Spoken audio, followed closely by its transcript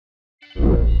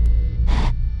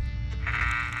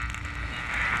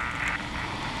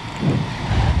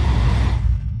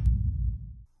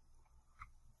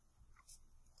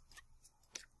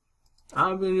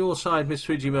I'm on your side, Miss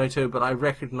Fujimoto, but I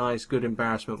recognise good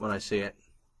embarrassment when I see it.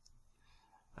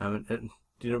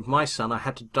 You know, my son, I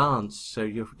had to dance, so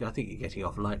I think you're getting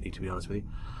off lightly, to be honest with you.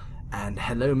 And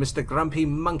hello, Mr. Grumpy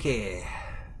Monkey.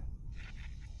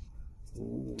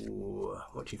 Ooh,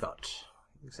 what you got?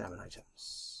 Examine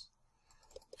items.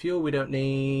 Fuel we don't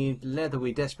need. Leather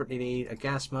we desperately need. A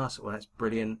gas mask. Well, that's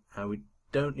brilliant. We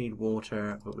don't need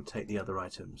water, but we'll take the other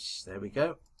items. There we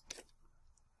go.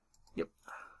 Yep.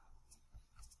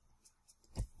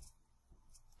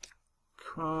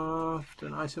 Craft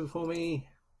an item for me.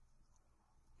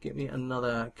 Get me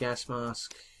another gas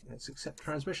mask. Let's accept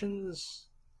transmissions.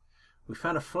 We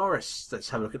found a florist. Let's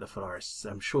have a look at the florist.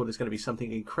 I'm sure there's going to be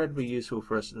something incredibly useful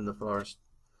for us in the florist.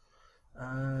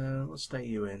 What state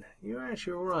are you in? You're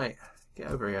actually alright. Get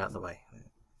over here out of the way.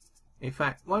 In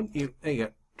fact, why don't you... There you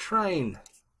go. Train.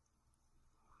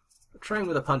 A train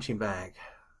with a punching bag.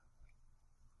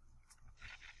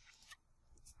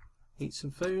 Eat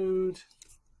some food.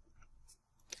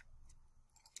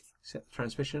 Set the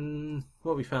transmission.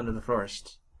 What have we found in the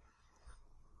forest?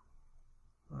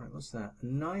 Alright, what's that? A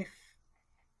knife?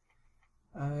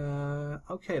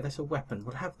 Okay, that's a weapon.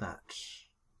 We'll have that.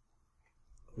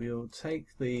 We'll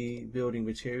take the building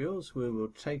materials. We will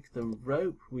take the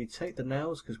rope. We take the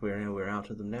nails because we're out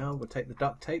of them now. We'll take the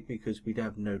duct tape because we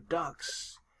have no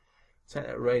ducks. Take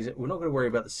that razor. We're not going to worry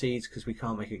about the seeds because we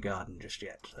can't make a garden just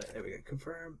yet. So there we go.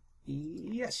 Confirm.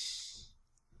 Yes.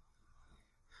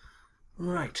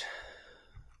 Right.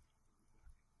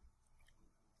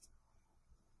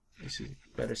 This is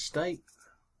a better state.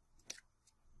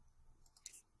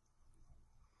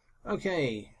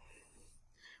 Okay.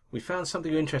 We found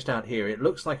something of interest out here. It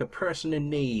looks like a person in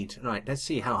need. Right, let's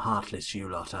see how heartless you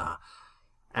lot are.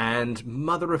 And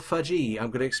Mother of Fudgy,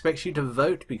 I'm going to expect you to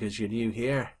vote because you're new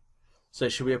here. So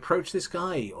should we approach this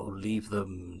guy or leave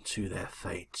them to their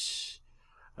fate?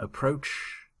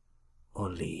 Approach or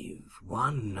leave?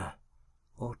 1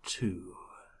 or 2?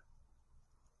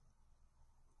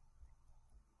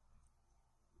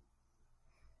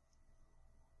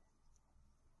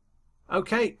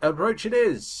 Okay, approach it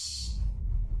is.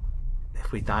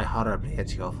 If we die horribly,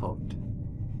 it's your fault.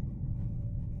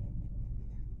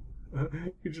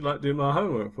 Would you like to do my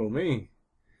homework for me?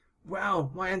 Wow,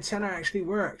 my antenna actually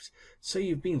worked. So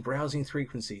you've been browsing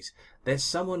frequencies. There's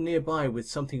someone nearby with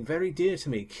something very dear to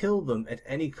me. Kill them at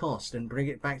any cost and bring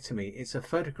it back to me. It's a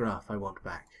photograph I want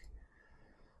back.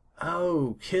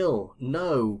 Oh, kill.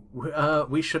 No,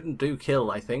 we shouldn't do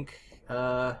kill, I think.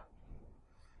 What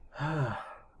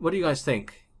do you guys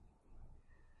think?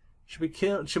 Should we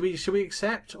kill? Should we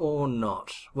accept or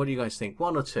not? What do you guys think?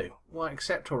 1 or 2? Well,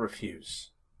 accept or refuse?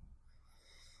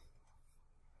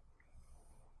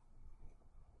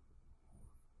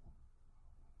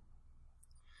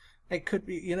 It could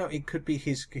be, you know, it could be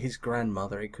his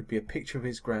grandmother. It could be a picture of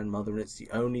his grandmother, and it's the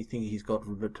only thing he's got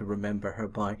to remember her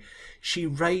by. She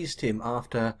raised him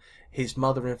after his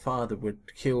mother and father were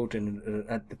killed in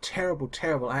a terrible,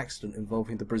 terrible accident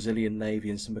involving the Brazilian Navy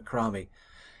and some macrame.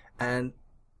 And,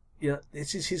 you know,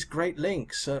 this is his great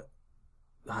link. So,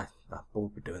 I'm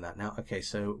bored with doing that now. Okay,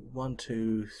 so 1,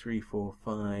 2, 3, 4,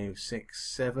 5,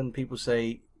 6, 7 people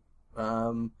say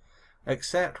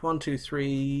accept. 1, 2,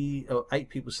 3, 8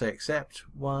 people say accept.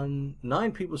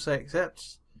 9 people say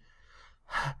accept.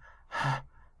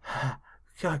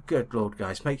 God, good Lord,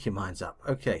 guys, make your minds up.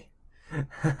 Okay.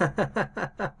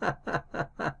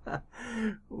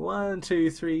 1, 2,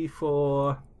 3,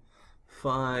 4,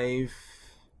 5.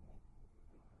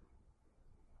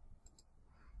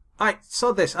 Alright,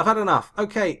 sod this. I've had enough.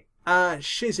 Okay,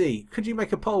 Shizzy, could you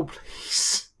make a poll,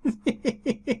 please?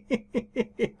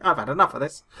 I've had enough of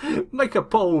this. Make a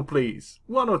poll, please.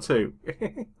 1 or 2.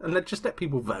 And just let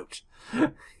people vote.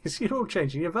 Because you're all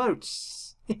changing your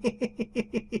votes.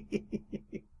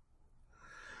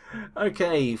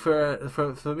 Okay, for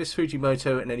Miss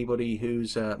Fujimoto and anybody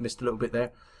who's missed a little bit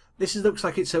there, this looks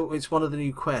like it's one of the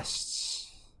new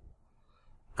quests.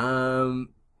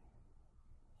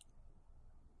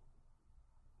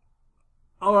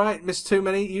 Alright, Miss Too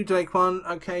Many, you take one.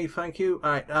 Okay, thank you.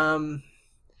 Alright,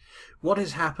 what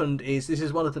has happened is this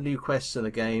is one of the new quests in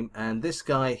the game, and this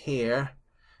guy here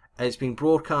has been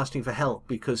broadcasting for help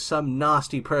because some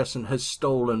nasty person has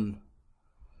stolen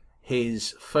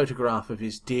his photograph of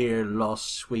his dear,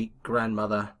 lost, sweet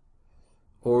grandmother.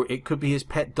 Or it could be his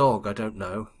pet dog, I don't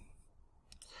know.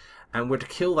 And we're to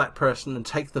kill that person and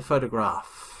take the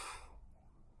photograph.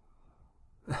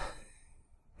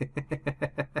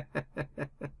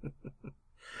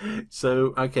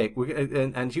 So, okay,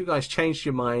 and you guys changed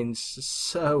your minds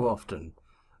so often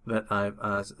that I've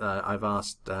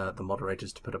asked the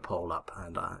moderators to put a poll up,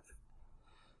 and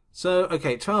So,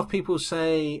 okay, 12 people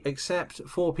say accept,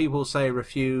 4 people say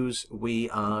refuse. We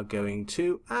are going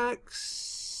to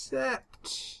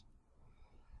accept.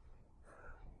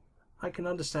 I can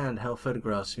understand how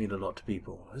photographs mean a lot to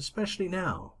people, especially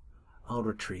now. I'll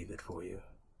retrieve it for you.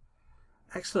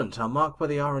 Excellent, I'll mark where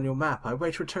they are on your map. I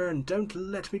wait return, don't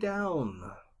let me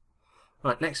down.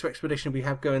 Right, next expedition we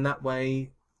have going that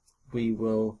way, we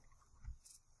will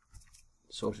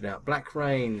sort it out. Black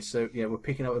rain, so yeah, we're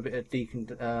picking up a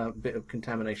bit of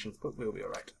contamination, but we'll be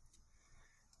alright.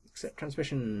 Accept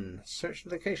transmission, search the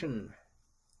location.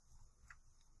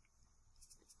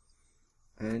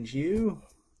 And you,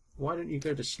 why don't you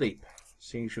go to sleep,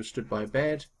 seeing as you're stood by a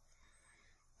bed.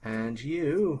 And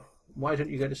you, why don't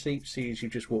you go to sleep, seeing as you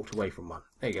just walked away from one.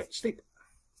 There you go, sleep.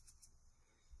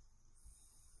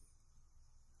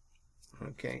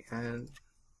 Okay, and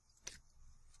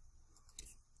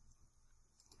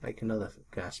make another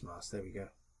gas mask. There we go.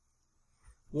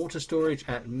 Water storage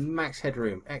at max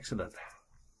headroom. Excellent.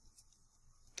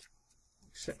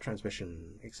 Accept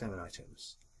transmission. Examine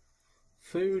items.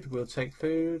 Food. We'll take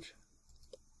food.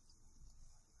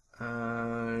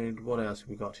 And what else have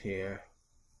we got here?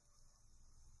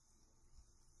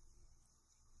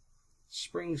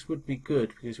 Springs would be good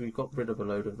because we've got rid of a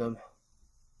load of them.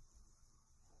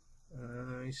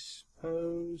 I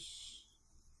suppose.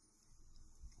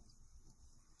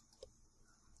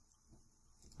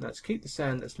 Let's keep the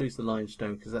sand. Let's lose the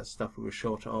limestone because that's stuff we were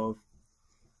short of.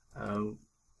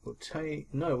 We'll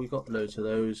take. No, we got loads of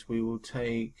those. We will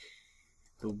take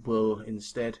the wool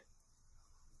instead.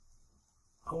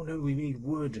 Oh no, we need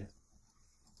wood.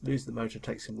 Lose the motor.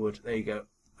 Take some wood. There you go.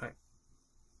 Right.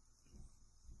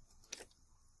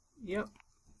 Yep.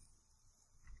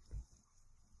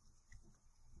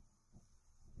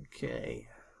 Okay.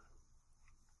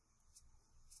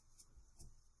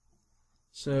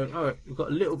 So, alright, we've got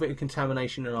a little bit of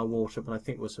contamination in our water, but I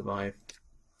think we'll survive.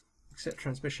 Accept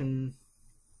transmission.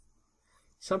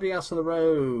 Somebody else on the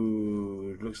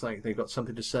road. Looks like they've got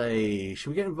something to say. Should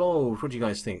we get involved? What do you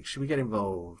guys think? Should we get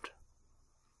involved?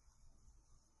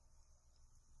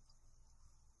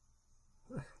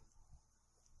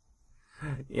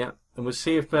 Yeah, and we'll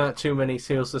see if Too Many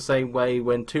feels the same way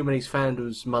when Too Many's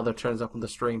founder's mother turns up on the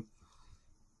stream.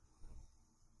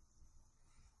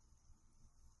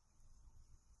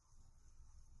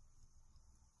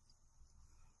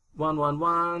 One.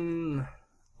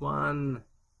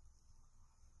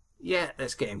 Yeah,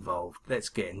 let's get involved. Let's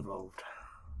get involved.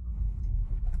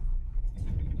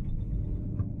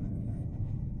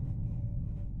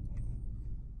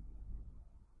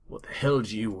 What the hell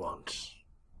do you want?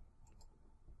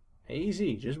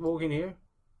 Easy, just walk in here.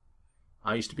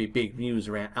 I used to be big news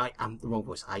around. I'm the wrong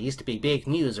voice. I used to be big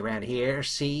news around here.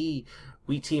 See,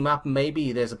 we team up. And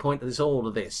maybe there's a point to this all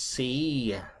of this.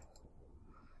 See.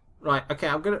 Right. Okay.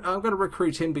 I'm gonna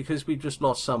recruit him because we've just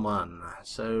lost someone.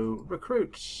 So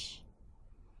recruit.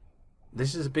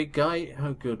 This is a big guy.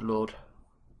 Oh, good lord.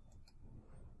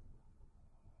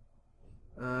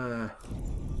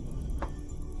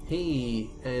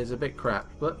 He is a bit crap,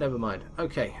 but never mind.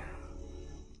 Okay.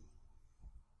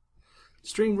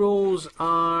 Stream rules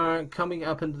are coming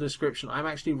up in the description. I'm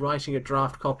actually writing a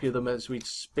draft copy of them as we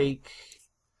speak.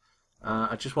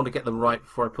 I just want to get them right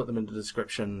before I put them in the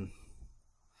description.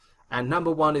 And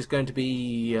number 1 is going to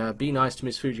be nice to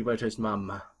Miss Fujimoto's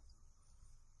mum.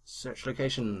 Search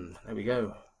location. There we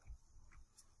go.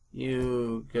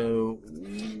 You go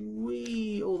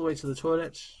wee all the way to the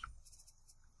toilet.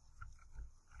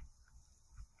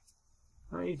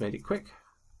 Oh, you've made it quick.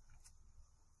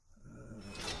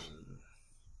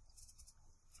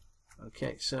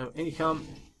 Okay, so in you come.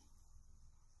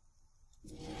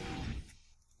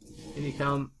 In you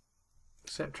come.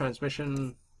 Accept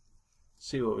transmission.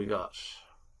 See what we got.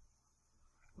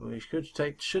 We should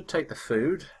take the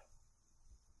food.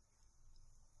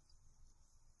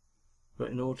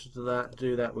 But in order to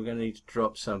do that, we're going to need to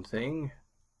drop something.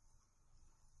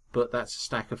 But that's a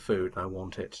stack of food, and I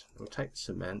want it. We'll take the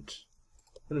cement.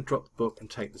 I'm going to drop the book and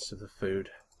take this of the food.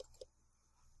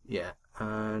 Yeah,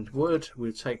 and wood.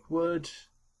 We'll take wood.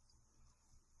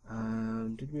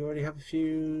 Did we already have a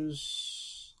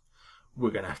fuse?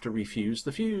 We're going to have to refuse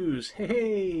the fuse.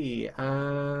 Hey,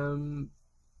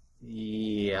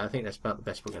 yeah, I think that's about the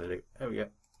best we're going to do. There we go.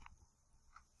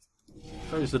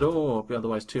 Close the door,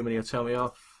 otherwise Too Many will tell me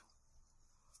off.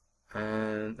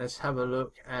 And let's have a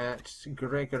look at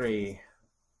Gregory.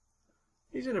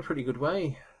 He's in a pretty good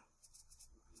way.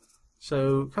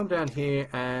 So come down here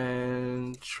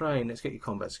and train. Let's get your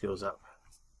combat skills up.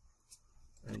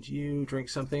 And you drink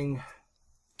something,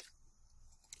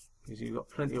 because you've got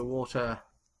plenty of water.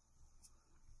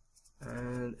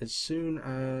 And as soon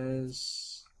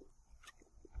as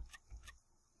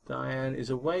Diane is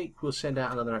awake, we'll send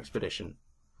out another expedition.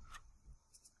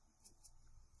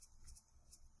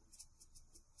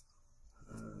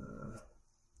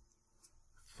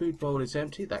 Food bowl is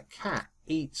empty. That cat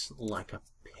eats like a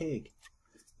pig.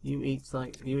 You eat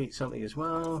something as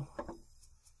well.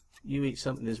 You eat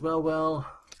something as well. Well,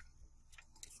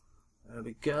 there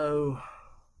we go.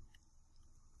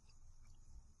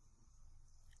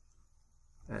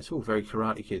 That's all very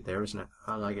Karate Kid there, isn't it?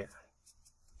 I like it.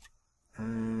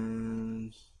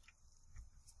 And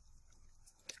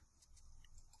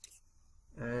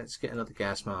let's get another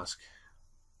gas mask.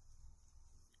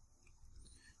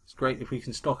 It's great if we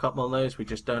can stock up on those. We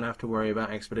just don't have to worry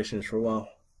about expeditions for a while.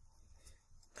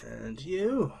 And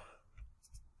you.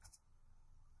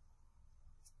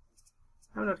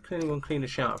 I haven't had anyone clean the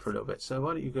shower for a little bit, so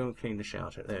why don't you go and clean the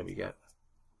shower? There we go.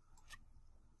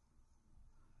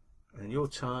 And you're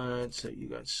tired, so you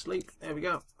go to sleep. There we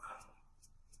go.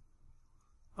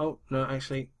 Oh, no,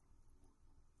 actually.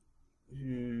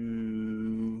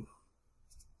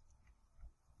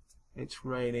 It's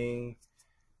raining.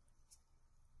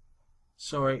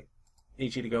 Sorry,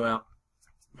 need you to go out.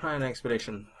 Plan an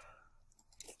expedition.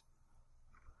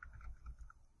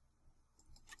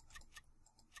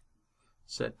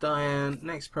 So Diane,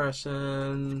 next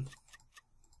person,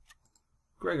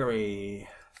 Gregory.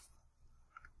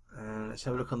 And let's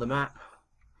have a look on the map.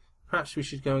 Perhaps we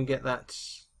should go and get that.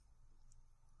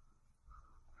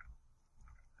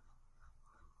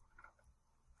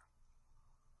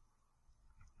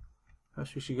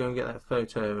 Perhaps we should go and get that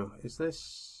photo. Is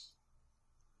this?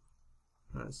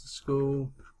 That's the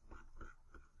school.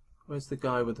 Where's the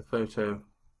guy with the photo?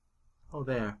 Oh,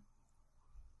 there.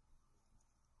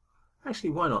 Actually,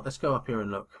 why not? Let's go up here and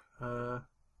look. Oh,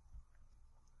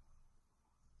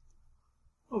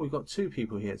 we've got two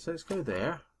people here, so let's go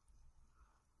there.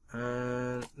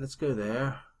 And let's go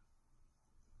there.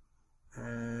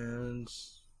 And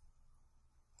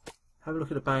have a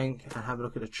look at a bank and have a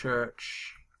look at a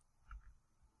church.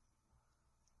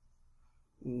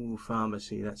 Ooh,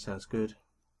 pharmacy, that sounds good.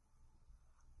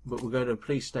 But we'll go to a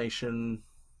police station.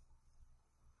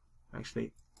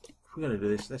 Actually, if we're going to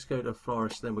do this, let's go to a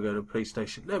florist, then we'll go to a police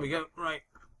station. There we go, right.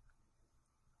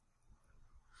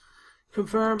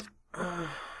 Confirm.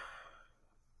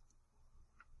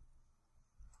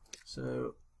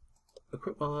 So,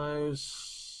 equip one of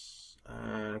those,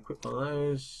 and equip one of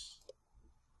those.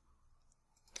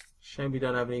 Shame we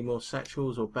don't have any more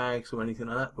satchels or bags or anything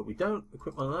like that, but we don't.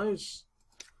 Equip one of those,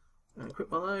 and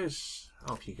equip one of those.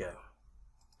 Off you go.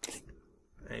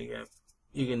 There you go.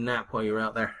 You can nap while you're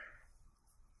out there.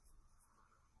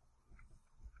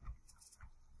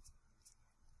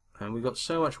 And we've got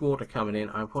so much water coming in,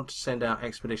 I want to send out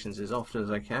expeditions as often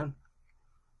as I can.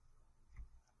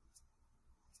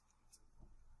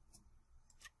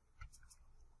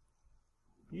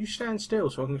 You stand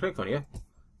still so I can click on you.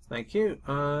 Thank you.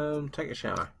 Take a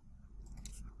shower.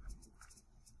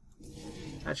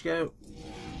 Let's go.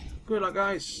 Good luck,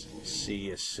 guys. See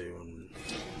you soon.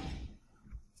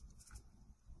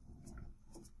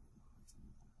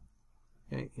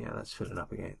 Okay, yeah, that's filling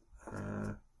up again.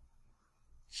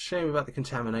 Shame about the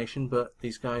contamination, but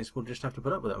these guys will just have to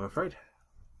put up with it, I'm afraid.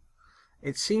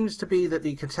 It seems to be that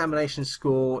the contamination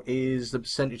score is the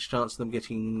percentage chance of them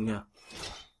getting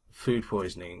food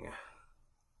poisoning,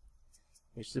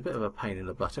 which is a bit of a pain in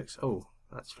the buttocks. Oh,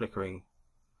 that's flickering.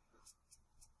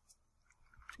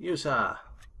 You, sir.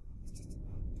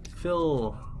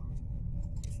 Fill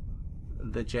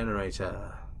the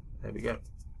generator. There we go.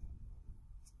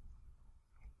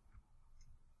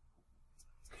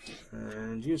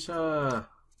 And you, sir,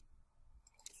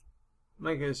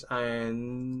 make us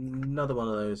another one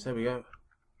of those. There we go.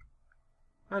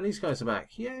 And these guys are back.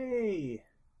 Yay!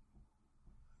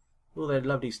 All their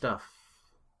lovely stuff.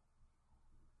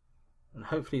 And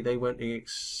hopefully they won't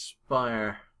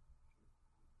expire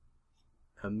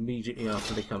immediately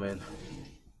after they come in.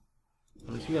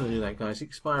 And if you're going to do that, guys,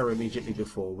 expire immediately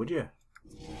before, would you?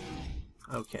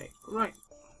 Okay, right.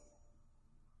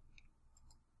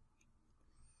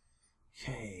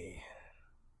 Okay.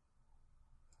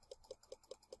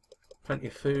 Plenty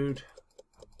of food.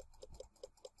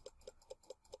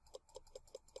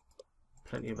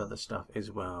 Plenty of other stuff as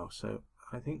well. So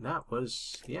I think that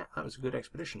was, yeah, that was a good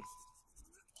expedition.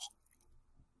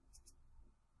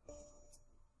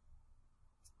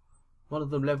 One of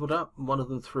them leveled up, one of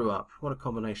them threw up. What a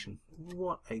combination.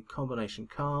 What a combination.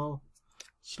 Carl,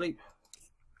 sleep.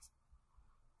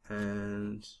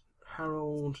 And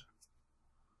Harold,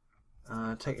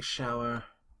 take a shower.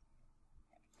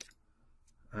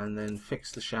 And then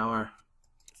fix the shower.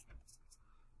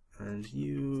 And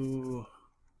you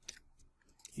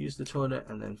use the toilet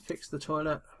and then fix the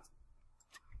toilet.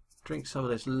 Drink some of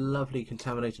this lovely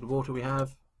contaminated water we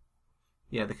have.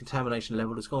 Yeah, the contamination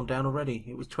level has gone down already.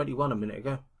 It was 21 a minute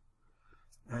ago.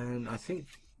 And I think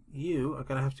you are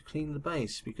going to have to clean the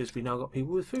base because we now got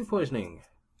people with food poisoning.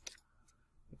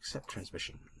 Accept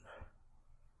transmission.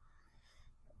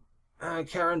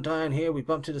 Karen, Diane here. We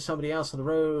bumped into somebody else on the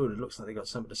road. It looks like they got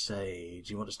something to say.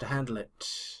 Do you want us to handle it?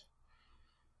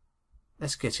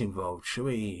 Let's get involved, shall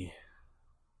we?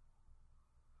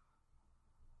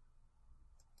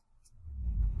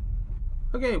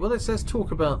 Okay, well let's talk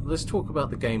about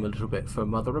the game a little bit for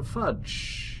Mother of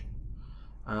Fudge.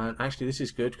 And actually, this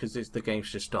is good because the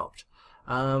game's just stopped.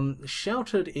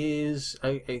 Sheltered is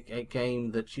a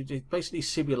game that it basically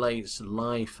simulates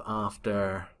life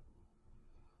after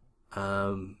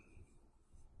the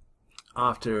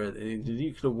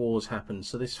nuclear wars happened.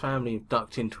 So this family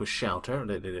ducked into a shelter,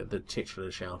 the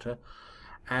titular shelter,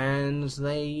 and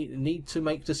they need to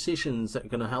make decisions that are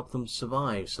going to help them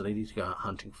survive. So they need to go out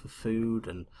hunting for food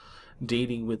and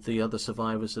dealing with the other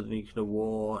survivors of the nuclear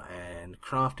war and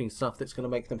crafting stuff that's going to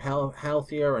make them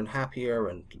healthier and happier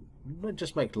and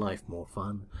just make life more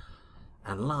fun.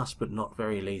 And last but not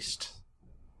very least,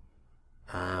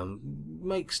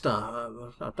 make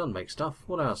stuff. I've done make stuff.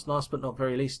 What else? Last but not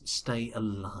very least, stay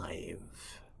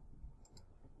alive.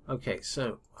 Okay,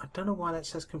 so I don't know why that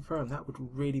says confirmed. That would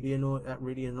really be that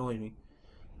really annoys me.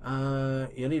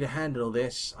 You need to handle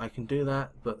this. I can do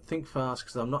that, but think fast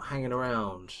because I'm not hanging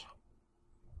around.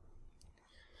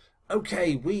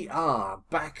 Okay, we are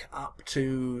back up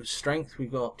to strength.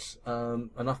 We've got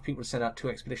enough people to send out 2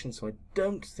 expeditions, so I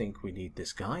don't think we need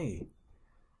this guy.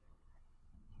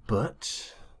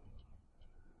 But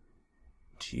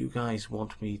do you guys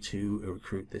want me to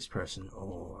recruit this person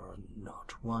or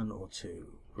not? 1 or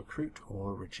 2. Recruit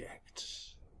or reject.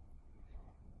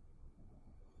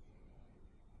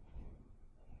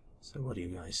 So what do you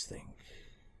guys think?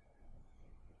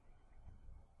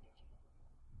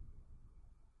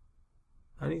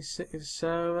 Only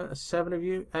 7 of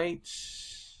you? 8?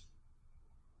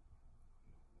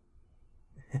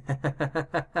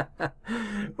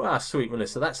 Well, sweet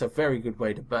Melissa, that's a very good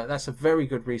way to. That's a very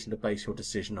good reason to base your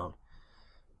decision on.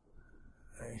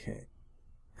 Okay.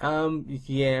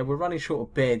 Yeah, we're running short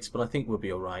of beds, but I think we'll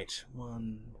be all right.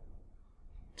 1,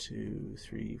 2,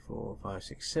 3, 4, 5,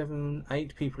 6, 7,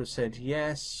 8 people have said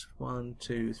yes. 1,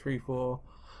 2, 3, 4,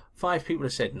 5 people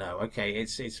have said no. Okay,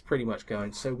 it's pretty much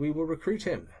going. So we will recruit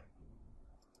him.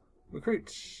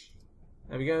 Recruit.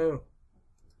 There we go.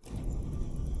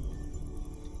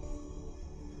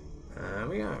 There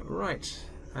we go. Right,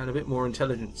 and a bit more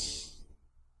intelligence.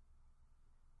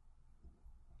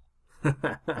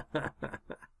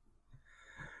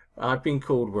 I've been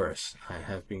called worse. I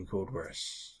have been called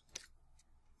worse.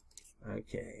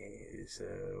 Okay,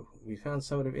 so we found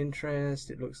someone of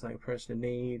interest. It looks like a person in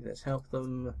need. Let's help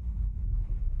them.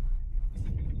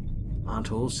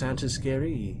 Aren't all Santas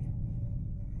scary?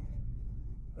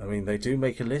 I mean, they do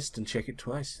make a list and check it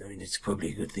twice. I mean, it's probably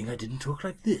a good thing I didn't talk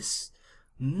like this.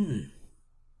 10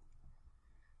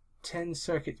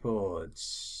 circuit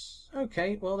boards.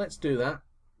 Okay, well, let's do that.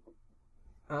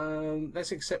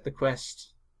 Let's accept the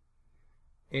quest.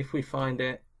 If we find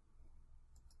it,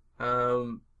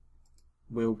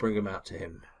 we'll bring him out to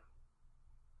him.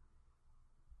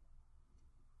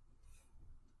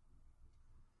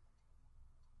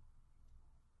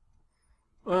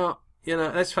 Well, you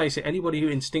know, let's face it, anybody who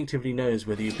instinctively knows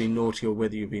whether you've been naughty or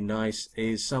whether you've been nice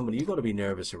is somebody you've got to be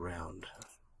nervous around.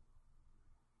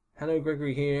 Hello,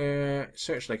 Gregory here.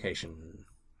 Search location.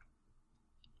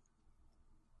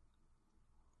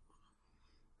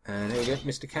 And here we go,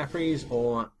 Mr. Capri's,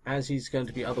 or as he's going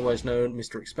to be otherwise known,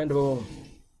 Mr. Expendable.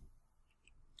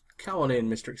 Come on in,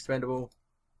 Mr. Expendable.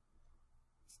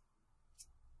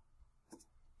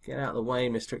 Get out of the way,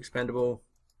 Mr. Expendable.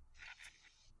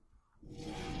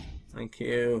 Thank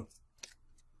you.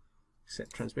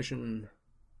 Accept transmission.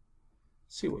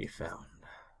 See what you found.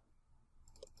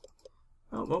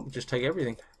 Oh, well, we'll just take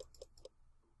everything.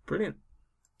 Brilliant.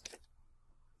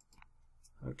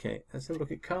 Okay, let's have a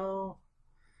look at Carl.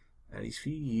 And he's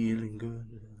feeling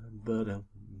good.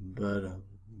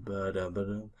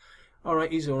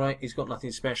 Alright, he's alright. He's got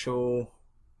nothing special.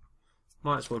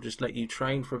 Might as well just let you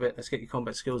train for a bit. Let's get your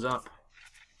combat skills up.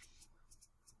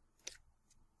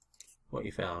 What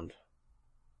you found?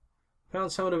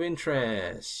 Found someone of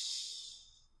interest.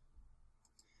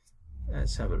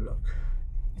 Let's have a look.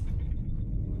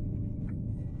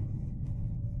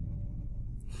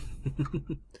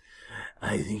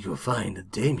 I think you'll find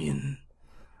that Damien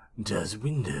does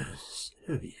windows.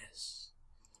 Oh yes.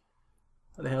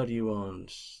 What the hell do you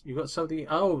want? You got something?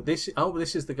 Oh, this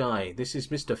is the guy. This is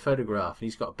Mr. Photograph.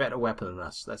 He's got a better weapon than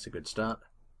us. That's a good start.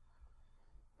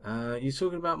 You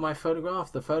talking about my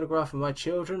photograph? The photograph of my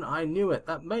children? I knew it.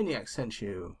 That maniac sent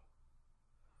you.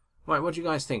 Right, what do you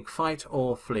guys think? Fight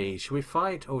or flee? Should we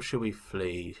fight or should we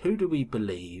flee? Who do we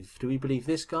believe? Do we believe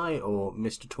this guy or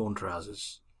Mr. Torn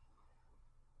Trousers?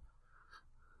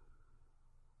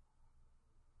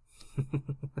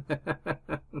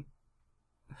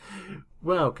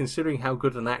 Well, considering how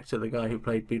good an actor the guy who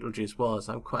played Beetlejuice was,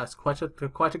 that's quite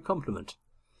a compliment.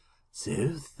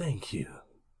 So, thank you.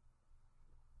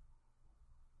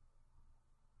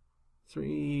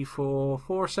 3, 4,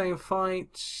 4 saying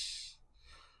fight.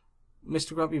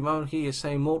 Mr. Grumpy Monkey is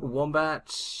saying Mortal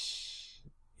Wombat.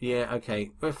 Yeah,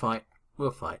 okay, we'll fight. We'll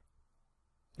fight.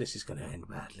 This is going to end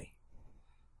badly.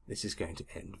 This is going to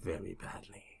end very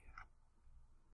badly.